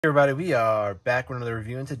Hey everybody, we are back with another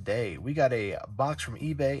review, and today we got a box from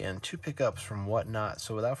eBay and 2 pickups from Whatnot.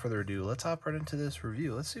 So without further ado, let's hop right into this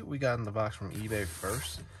review. Let's see what we got in the box from eBay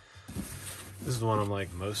first. This is the one I'm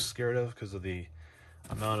like most scared of because of the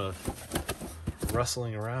amount of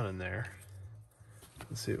rustling around in there.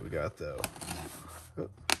 Let's see what we got though. Oh.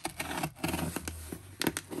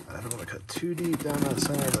 I don't want to cut too deep down that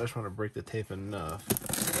center, but I just want to break the tape enough.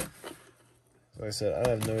 Like I said, I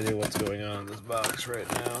have no idea what's going on in this box right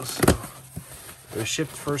now, so it was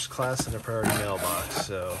shipped first class in a priority mailbox.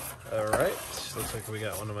 So, alright, looks like we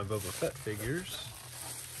got one of my Boba Fett figures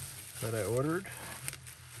that I ordered.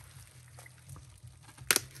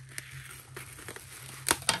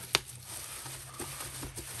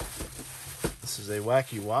 This is a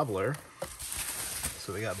Wacky Wobbler.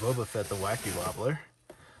 So we got Boba Fett the Wacky Wobbler.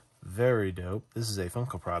 Very dope. This is a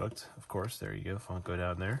Funko product, of course. There you go, Funko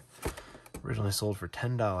down there. Originally sold for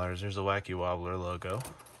 $10. There's a Wacky Wobbler logo.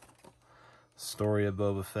 Story of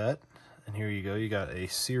Boba Fett. And here you go. You got a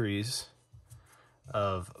series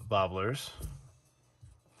of Bobblers.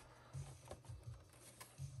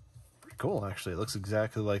 Pretty cool, actually. It looks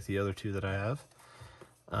exactly like the other two that I have.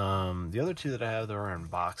 The other two that I have, they're in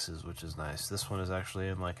boxes, which is nice. This one is actually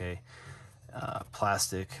in like a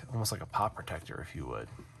plastic, almost like a pop protector, if you would.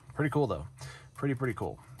 Pretty cool, though. Pretty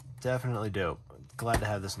cool. Definitely dope. Glad to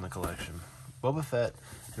have this in the collection. Boba Fett,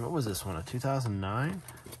 and what was this one, a 2009?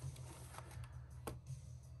 It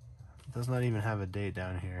does not even have a date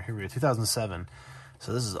down here. Here we go, 2007.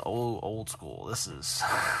 So this is old school. This is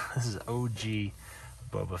OG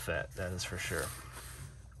Boba Fett, that is for sure.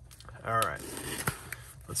 All right,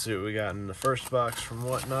 let's see what we got in the first box from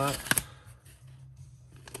Whatnot.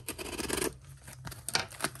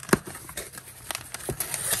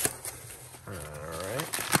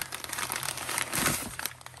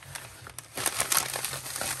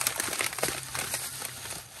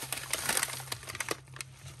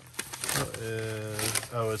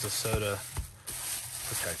 Oh, it's a soda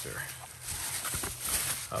protector.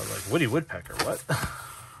 I was like, Woody Woodpecker, what?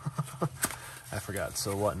 I forgot.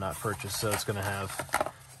 So Whatnot purchased, so it's going to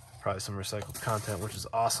have probably some recycled content, which is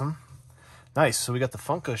awesome. Nice. So we got the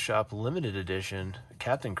Funko Shop limited edition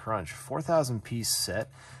Captain Crunch 4,000 piece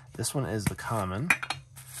set. This one is the common,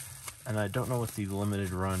 and I don't know what the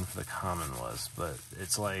limited run for the common was, but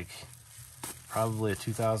it's like probably a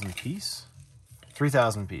 2,000 piece.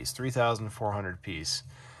 3,000 piece, 3,400 piece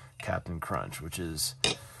Captain Crunch, which is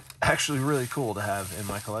actually really cool to have in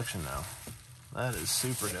my collection now. That is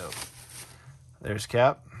super dope. There's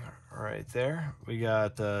Cap right there. We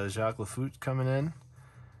got Jacques Lafoot coming in.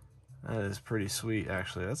 That is pretty sweet,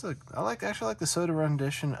 actually. I actually like the soda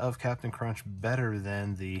rendition of Captain Crunch better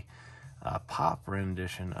than the pop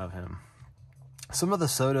rendition of him. Some of the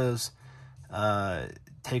sodas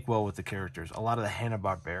take well with the characters. A lot of the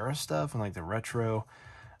Hanna-Barbera stuff and like the retro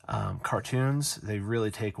cartoons, they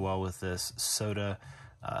really take well with this soda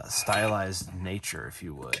stylized nature, if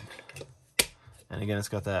you would. And again, it's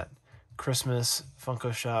got that Christmas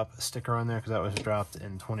Funko Shop sticker on there because that was dropped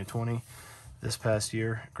in 2020 this past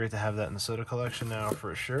year. Great to have that in the soda collection now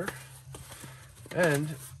for sure.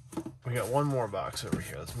 And we got one more box over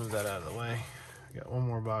here. Let's move that out of the way. We got one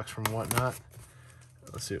more box from Whatnot.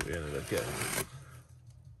 Let's see what we ended up getting.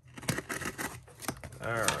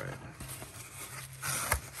 All right.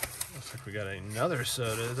 Looks like we got another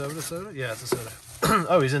soda. Is that what a soda? Yeah, it's a soda.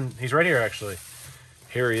 Oh, he's right here actually.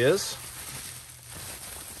 Here he is.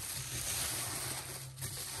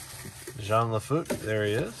 Jean Lafoot, there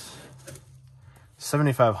he is.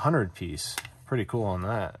 7,500 piece. Pretty cool on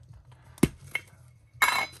that.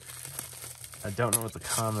 I don't know what the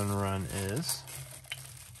common run is.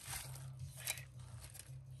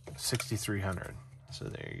 6,300. So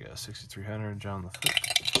there you go, 6,300, John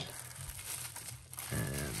Lafoot.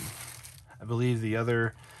 And I believe the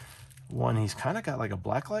other one, he's kind of got like a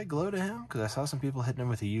blacklight glow to him, because I saw some people hitting him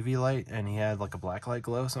with a UV light, and he had like a blacklight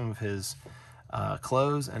glow. Some of his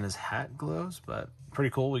clothes and his hat glows, but pretty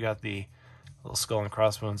cool. We got the little skull and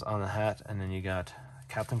crossbones on the hat, and then you got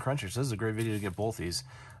Captain Crunchers. This is a great video to get both these.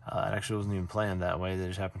 It actually wasn't even planned that way. They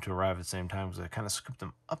just happened to arrive at the same time, because I kind of scooped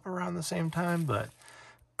them up around the same time, but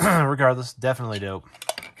regardless, definitely dope.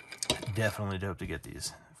 Definitely dope to get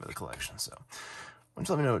these for the collection. So why don't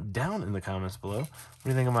you let me know down in the comments below. What do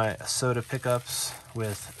you think of my soda pickups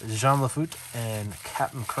with Jean Lafoot and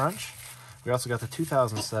Captain Crunch? We also got the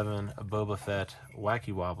 2007 Boba Fett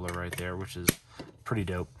Wacky Wobbler right there, which is pretty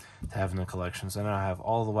dope to have in the collection. So now I have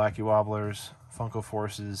all the Wacky Wobblers, Funko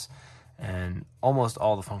Forces, and almost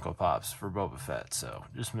all the Funko Pops for Boba Fett. So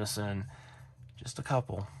just missing just a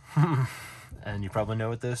couple. And you probably know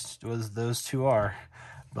what those two are.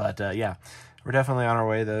 But yeah, we're definitely on our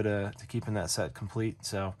way, though, to keeping that set complete.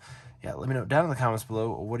 So yeah, let me know down in the comments below,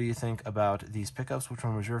 what do you think about these pickups? Which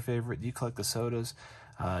one was your favorite? Do you collect the sodas?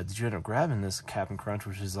 Did you end up grabbing this Cap'n Crunch,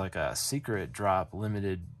 which is like a secret drop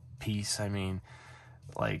limited piece? I mean,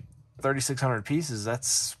 like 3,600 pieces,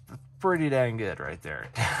 that's pretty dang good right there.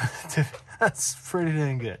 That's pretty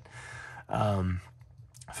dang good.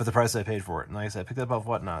 For the price I paid for it. And like I said, I picked it up off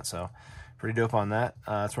Whatnot, so pretty dope on that.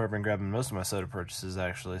 That's where I've been grabbing most of my soda purchases,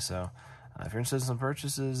 actually. So if you're interested in some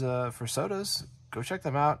purchases for sodas, go check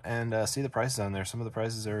them out and see the prices on there. Some of the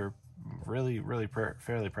prices are really, really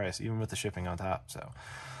fairly priced, even with the shipping on top. So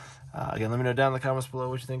again, let me know down in the comments below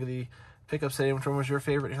what you think of the pickups today. Which one was your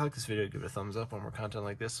favorite? If you like this video, give it a thumbs up. Want more content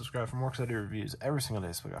like this, subscribe for more, because I do reviews every single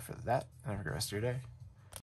day. So look out for that, and have a great rest of your day.